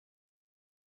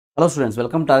Hello students,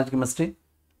 welcome to RHchemistry.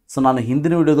 So ನಾನು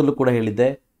ಹಿಂದಿನ ವಿಡಿಯೋದಲ್ಲೂ ಕೂಡ ಹೇಳಿದ್ದೆ,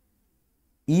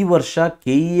 ಈ ವರ್ಷ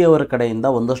KE ಅವರ ಕಡೆಯಿಂದ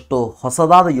ಒಂದಷ್ಟು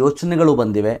ಹೊಸದಾದ ಯೋಚನೆಗಳು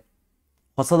ಬಂದಿವೆ.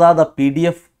 ಹೊಸದಾದ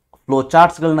PDF ಫ್ಲೋ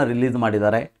ಚಾರ್ಟ್ಸ್ಗಳನ್ನ ರಿಲೀಸ್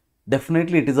ಮಾಡಿದ್ದಾರೆ.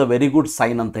 Definitely it is a very good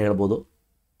sign ಅಂತ ಹೇಳ್ಬೋದು.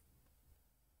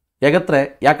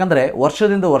 ಯಾಕಂದರೆ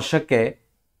ವರ್ಷದಿಂದ ವರ್ಷಕ್ಕೆ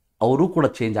ಅವರು ಕೂಡ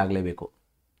ಚೇಂಜ್ ಆಗಲೇಬೇಕು.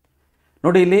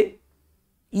 ನೋಡಿ, ಇಲ್ಲಿ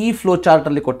ಈ ಫ್ಲೋ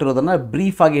ಚಾರ್ಟಲ್ಲಿ ಕೊಟ್ಟಿರೋದನ್ನು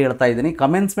ಬ್ರೀಫಾಗಿ ಹೇಳ್ತಾ ಇದ್ದೀನಿ.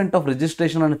 Commencement of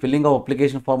registration and filling of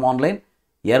application form online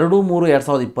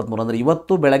 2/3/2023 ಅಂದರೆ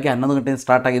ಇವತ್ತು ಬೆಳಗ್ಗೆ 11 ಗಂಟೆಯಿಂದ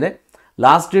ಸ್ಟಾರ್ಟ್ ಆಗಿದೆ.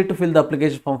 Last date to fill the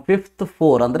application form 5th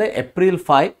 4 ಅಂದರೆ April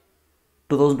 5,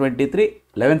 2023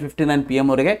 11:59 PM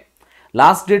ವರೆಗೆ.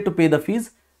 Last date to pay the fees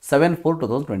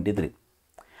 7/4/2023.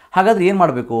 ಹಾಗಾದರೆ ಏನು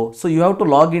ಮಾಡಬೇಕು? So you have to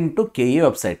log in to KE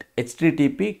website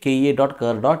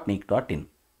http://ke.ker.nic.in.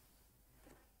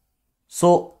 So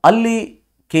ಅಲ್ಲಿ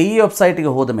KE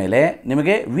ವೆಬ್ಸೈಟಿಗೆ ಹೋದ ಮೇಲೆ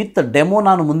ನಿಮಗೆ ವಿತ್ ಡೆಮೋ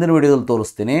ನಾನು ಮುಂದಿನ ವಿಡಿಯೋದಲ್ಲಿ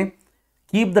ತೋರಿಸ್ತೀನಿ.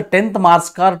 Keep the 10th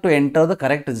marks card to enter the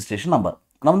correct registration number.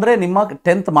 ಅಂದರೆ ನಿಮ್ಮ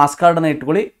 10th ಮಾರ್ಕ್ಸ್ ಕಾರ್ಡನ್ನು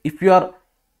ಇಟ್ಕೊಳ್ಳಿ. If you are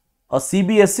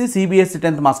CBSE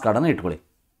 10th marks ಕಾರ್ಡನ್ನು ಇಟ್ಕೊಳ್ಳಿ.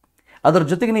 ಅದರ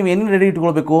ಜೊತೆಗೆ ನೀವು ಏನೇನು ರೆಡಿ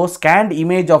ಇಟ್ಕೊಳ್ಬೇಕು? Scanned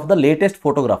image of the latest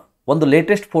photograph. ಒಂದು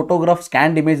latest photograph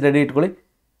scanned image ready ಇಟ್ಕೊಳ್ಳಿ.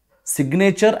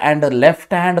 Signature and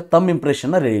left hand thumb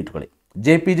ಇಂಪ್ರೆಷನ್ನ ready ಇಟ್ಕೊಳ್ಳಿ.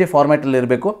 JPG ಫಾರ್ಮ್ಯಾಟಲ್ಲಿ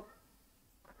ಇರಬೇಕು.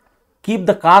 Keep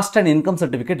the cost and income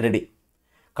certificate ready.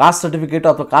 Cost certificate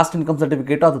ಅಥವಾ ಕಾಸ್ಟ್ ಇನ್ಕಮ್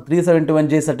ಸರ್ಟಿಫಿಕೇಟು ಅಥವಾ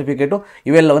 371J certificate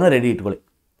ಇವೆಲ್ಲವನ್ನು ready ಇಟ್ಕೊಳ್ಳಿ.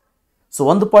 So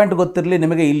ಒಂದು point ಗೊತ್ತಿರಲಿ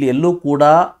ನಿಮಗೆ, ಇಲ್ಲಿ ಎಲ್ಲೂ ಕೂಡ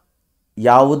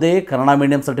ಯಾವುದೇ ಕನ್ನಡ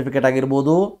ಮೀಡಿಯಂ ಸರ್ಟಿಫಿಕೇಟ್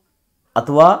ಆಗಿರ್ಬೋದು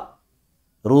ಅಥವಾ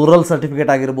ರೂರಲ್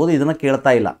ಸರ್ಟಿಫಿಕೇಟ್ ಆಗಿರ್ಬೋದು ಇದನ್ನು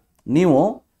ಕೇಳ್ತಾ ಇಲ್ಲ. ನೀವು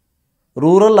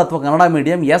ರೂರಲ್ ಅಥವಾ ಕನ್ನಡ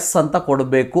ಮೀಡಿಯಂ ಎಸ್ ಅಂತ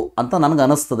ಕೊಡಬೇಕು ಅಂತ ನನಗೆ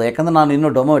ಅನ್ನಿಸ್ತದೆ. ಯಾಕಂದರೆ ನಾನು ಇನ್ನೂ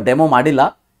ಡೆಮೋ ಮಾಡಿಲ್ಲ.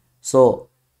 ಸೊ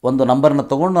ಒಂದು ನಂಬರನ್ನ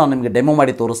ತೊಗೊಂಡು ನಾನು ನಿಮಗೆ ಡೆಮೋ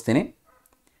ಮಾಡಿ ತೋರಿಸ್ತೀನಿ.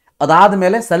 ಅದಾದ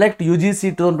ಮೇಲೆ ಸೆಲೆಕ್ಟ್ UGC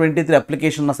 2023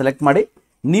 ಅಪ್ಲಿಕೇಶನ್ನ ಸೆಲೆಕ್ಟ್ ಮಾಡಿ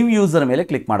ನ್ಯೂ ಯೂಸರ್ ಮೇಲೆ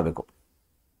ಕ್ಲಿಕ್ ಮಾಡಬೇಕು.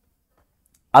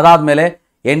 ಅದಾದಮೇಲೆ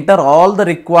enter all the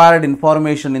required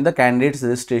information in the candidates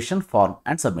registration form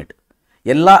and submit.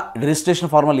 ಎಲ್ಲ ರಿಜಿಸ್ಟ್ರೇಷನ್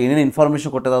ಫಾರ್ಮಲ್ಲಿ ಏನೇನು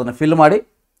ಇನ್ಫಾರ್ಮೇಷನ್ ಕೊಟ್ಟಿದೆ ಅದನ್ನು ಫಿಲ್ ಮಾಡಿ.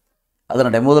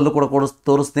 ಅದನ್ನು ಡೆಮೋದಲ್ಲೂ ಕೂಡ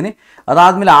ತೋರಿಸ್ತೀನಿ.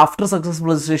 ಅದಾದಮೇಲೆ after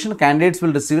successful registration candidates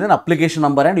will receive N application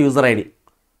number and user ID.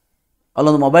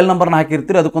 ಅಲ್ಲೊಂದು ಮೊಬೈಲ್ ನಂಬರ್ನ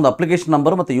ಹಾಕಿರ್ತೀರಿ, ಅದಕ್ಕೊಂದು ಅಪ್ಲಿಕೇಶನ್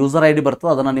ನಂಬರ್ ಮತ್ತು ಯೂಸರ್ ID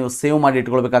ಬರ್ತದೆ. ಅದನ್ನು ನೀವು ಸೇವ್ ಮಾಡಿ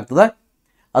ಇಟ್ಕೊಳ್ಬೇಕಾಗ್ತದೆ.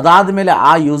 ಅದಾದಮೇಲೆ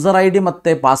ಆ ಯೂಸರ್ ID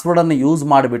ಮತ್ತು ಪಾಸ್ವರ್ಡನ್ನು ಯೂಸ್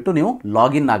ಮಾಡಿಬಿಟ್ಟು ನೀವು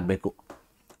ಲಾಗಿನ್ ಆಗಬೇಕು.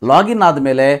 ಲಾಗಿನ್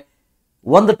ಆದಮೇಲೆ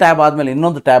ಒಂದು ಟ್ಯಾಬ್ ಆದಮೇಲೆ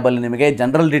ಇನ್ನೊಂದು ಟ್ಯಾಬಲ್ಲಿ ನಿಮಗೆ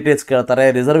ಜನರಲ್ ಡೀಟೇಲ್ಸ್ ಕೇಳ್ತಾರೆ,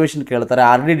 ರಿಸರ್ವೇಷನ್ ಕೇಳ್ತಾರೆ,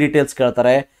 RD ಡೀಟೇಲ್ಸ್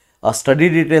ಕೇಳ್ತಾರೆ, ಸ್ಟಡಿ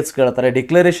ಡೀಟೇಲ್ಸ್ ಕೇಳ್ತಾರೆ,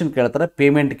 ಡಿಕ್ಲರೇಷನ್ ಕೇಳ್ತಾರೆ,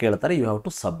 ಪೇಮೆಂಟ್ ಕೇಳ್ತಾರೆ. You have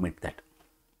to submit that.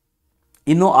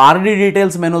 ಇನ್ನು RD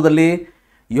details ಮೆನುದಲ್ಲಿ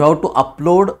you have to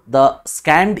upload the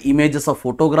scanned images of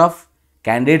photograph,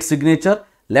 candidate signature,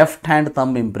 left hand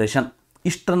thumb impression.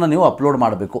 ಇಷ್ಟನ್ನು ನೀವು upload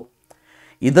ಮಾಡಬೇಕು.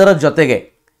 ಇದರ ಜೊತೆಗೆ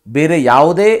ಬೇರೆ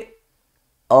ಯಾವುದೇ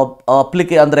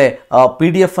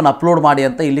PDF ಅನ್ನು ಅಪ್ಲೋಡ್ ಮಾಡಿ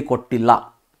ಅಂತ ಇಲ್ಲಿ ಕೊಟ್ಟಿಲ್ಲ.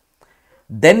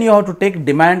 Then you have to take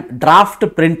draft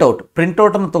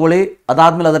ಪ್ರಿಂಟೌಟನ್ನು ತೊಗೊಳ್ಳಿ.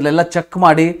 ಅದಾದಮೇಲೆ ಅದರಲ್ಲೆಲ್ಲ ಚೆಕ್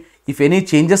ಮಾಡಿ. If any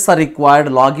changes R required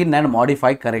login and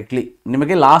modify correctly.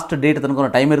 ನಿಮಗೆ ಲಾಸ್ಟ್ ಡೇಟ್ ತನಕ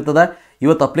ಟೈಮ್ ಇರ್ತದೆ.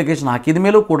 ಇವತ್ತು ಅಪ್ಲಿಕೇಶನ್ ಹಾಕಿದ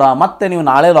ಮೇಲೂ ಕೂಡ ಮತ್ತೆ ನೀವು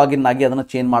ನಾಳೆ ಲಾಗಿನ್ ಆಗಿ ಅದನ್ನು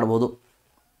ಚೇಂಜ್ ಮಾಡ್ಬೋದು.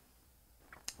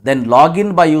 Then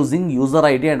login by using user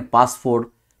ID and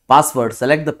password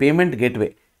select the payment gateway.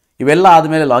 ಇವೆಲ್ಲ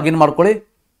ಆದಮೇಲೆ ಲಾಗಿನ್ ಮಾಡ್ಕೊಳ್ಳಿ.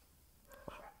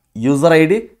 ಯೂಸರ್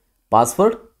ID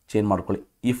ಪಾಸ್ವರ್ಡ್ ಚೇಂಜ್ ಮಾಡ್ಕೊಳ್ಳಿ.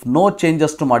 If no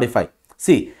changes to modify,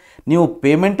 ನೀವು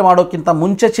ಪೇಮೆಂಟ್ ಮಾಡೋಕ್ಕಿಂತ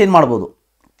ಮುಂಚೆ ಚೇಂಜ್ ಮಾಡ್ಬೋದು.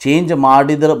 ಚೇಂಜ್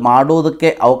ಮಾಡೋದಕ್ಕೆ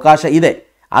ಅವಕಾಶ ಇದೆ.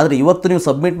 ಆದರೆ ಇವತ್ತು ನೀವು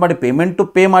ಸಬ್ಮಿಟ್ ಮಾಡಿ ಪೇಮೆಂಟು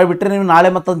ಪೇ ಮಾಡಿಬಿಟ್ರೆ ನೀವು ನಾಳೆ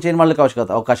ಮತ್ತೊಂದು ಚೇಂಜ್ ಮಾಡಲಿಕ್ಕೆ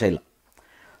ಅವಕಾಶ ಇಲ್ಲ.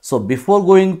 So before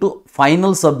going to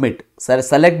final submit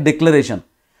select declaration.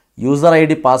 User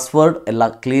ID password ಎಲ್ಲ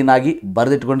ಕ್ಲೀನಾಗಿ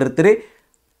ಬರೆದಿಟ್ಕೊಂಡಿರ್ತೀರಿ.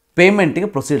 ಪೇಮೆಂಟಿಗೆ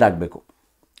ಪ್ರೊಸೀಡ್ ಆಗಬೇಕು.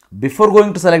 Before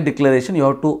going to select declaration you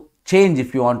have to change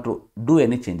if you want to do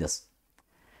any changes.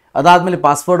 ಅದಾದಮೇಲೆ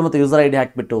ಪಾಸ್ವರ್ಡ್ ಮತ್ತು ಯೂಸರ್ ID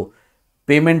ಹಾಕಿಬಿಟ್ಟು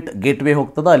payment gateway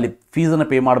ಹೋಗ್ತದೆ, ಅಲ್ಲಿ ಫೀಸನ್ನು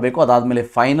pay ಮಾಡಬೇಕು. ಅದಾದಮೇಲೆ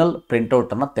ಫೈನಲ್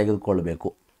ಪ್ರಿಂಟೌಟನ್ನು ತೆಗೆದುಕೊಳ್ಬೇಕು.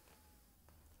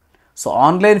 So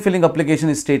online filling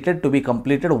application is stated to be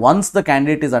completed once the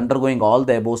candidate is undergoing all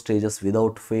the above stages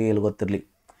without fail. ಗೊತ್ತಿರಲಿ,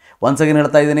 once again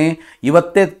ಹೇಳ್ತಾ ಇದ್ದೀನಿ,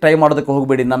 ಇವತ್ತೇ ಟ್ರೈ ಮಾಡೋದಕ್ಕೆ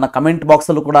ಹೋಗಬೇಡಿ. ನನ್ನ ಕಮೆಂಟ್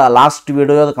ಬಾಕ್ಸಲ್ಲೂ ಕೂಡ ಲಾಸ್ಟ್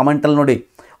ವಿಡಿಯೋದ ಕಮೆಂಟಲ್ಲಿ ನೋಡಿ,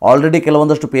 ಆಲ್ರೆಡಿ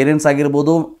ಕೆಲವೊಂದಷ್ಟು ಪೇರೆಂಟ್ಸ್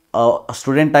ಆಗಿರ್ಬೋದು,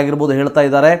 ಸ್ಟೂಡೆಂಟ್ ಆಗಿರ್ಬೋದು ಹೇಳ್ತಾ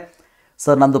ಇದ್ದಾರೆ,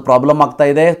 ಸರ್ ನಂದು ಪ್ರಾಬ್ಲಮ್ ಆಗ್ತಾ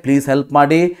ಇದೆ, ಪ್ಲೀಸ್ ಹೆಲ್ಪ್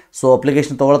ಮಾಡಿ. ಸೊ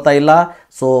ಅಪ್ಲಿಕೇಶನ್ ತೊಗೊಳ್ತಾ ಇಲ್ಲ,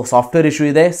 ಸೊ ಸಾಫ್ಟ್ವೇರ್ ಇಶ್ಯೂ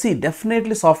ಇದೆ.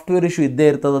 ಡೆಫಿನೆಟ್ಲಿ ಸಾಫ್ಟ್ವೇರ್ ಇಶ್ಯೂ ಇದ್ದೇ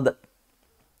ಇರ್ತದೆ.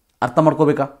 ಅರ್ಥ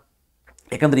ಮಾಡ್ಕೋಬೇಕಾ?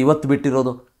 ಯಾಕಂದರೆ ಇವತ್ತು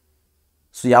ಬಿಟ್ಟಿರೋದು.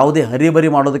 ಸೊ ಯಾವುದೇ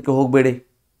ಹರಿಬರಿ ಮಾಡೋದಕ್ಕೆ ಹೋಗಬೇಡಿ.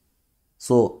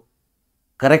 ಸೊ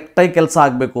ಕರೆಕ್ಟಾಗಿ ಕೆಲಸ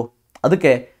ಆಗಬೇಕು.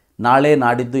 ಅದಕ್ಕೆ ನಾಳೆ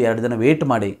ನಾಡಿದ್ದು 2 ದಿನ ವೇಟ್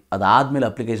ಮಾಡಿ. ಅದಾದಮೇಲೆ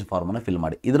ಅಪ್ಲಿಕೇಶನ್ ಫಾರ್ಮನ್ನು ಫಿಲ್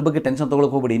ಮಾಡಿ. ಇದ್ರ ಬಗ್ಗೆ ಟೆನ್ಷನ್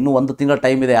ತೊಗೊಳಕ್ಕೆ ಹೋಗಬೇಡಿ. ಇನ್ನೂ 1 ತಿಂಗಳ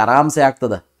ಟೈಮ್ ಇದೆ, ಆರಾಮ್ಸೆ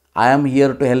ಆಗ್ತದೆ. I am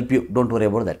here to help you, don't worry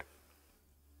about that.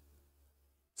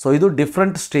 So ಇದು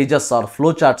different stages R flow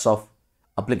charts of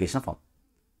application form.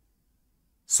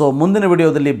 So ಮುಂದಿನ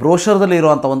ವಿಡಿಯೋದಲ್ಲಿ ಬ್ರೋಷರ್ದಲ್ಲಿ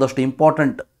ಇರುವಂಥ ಒಂದಷ್ಟು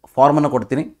ಇಂಪಾರ್ಟೆಂಟ್ ಫಾರ್ಮನ್ನು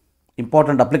ಕೊಡ್ತೀನಿ,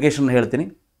 ಇಂಪಾರ್ಟೆಂಟ್ ಅಪ್ಲಿಕೇಶನ್ ಹೇಳ್ತೀನಿ.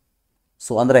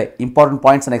 ಸೊ ಅಂದರೆ ಇಂಪಾರ್ಟೆಂಟ್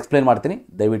ಪಾಯಿಂಟ್ಸನ್ನು ಎಕ್ಸ್ಪ್ಲೇನ್ ಮಾಡ್ತೀನಿ,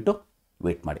 ದಯವಿಟ್ಟು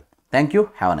ವೇಟ್ ಮಾಡಿ. Thank you,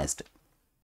 have a nice day.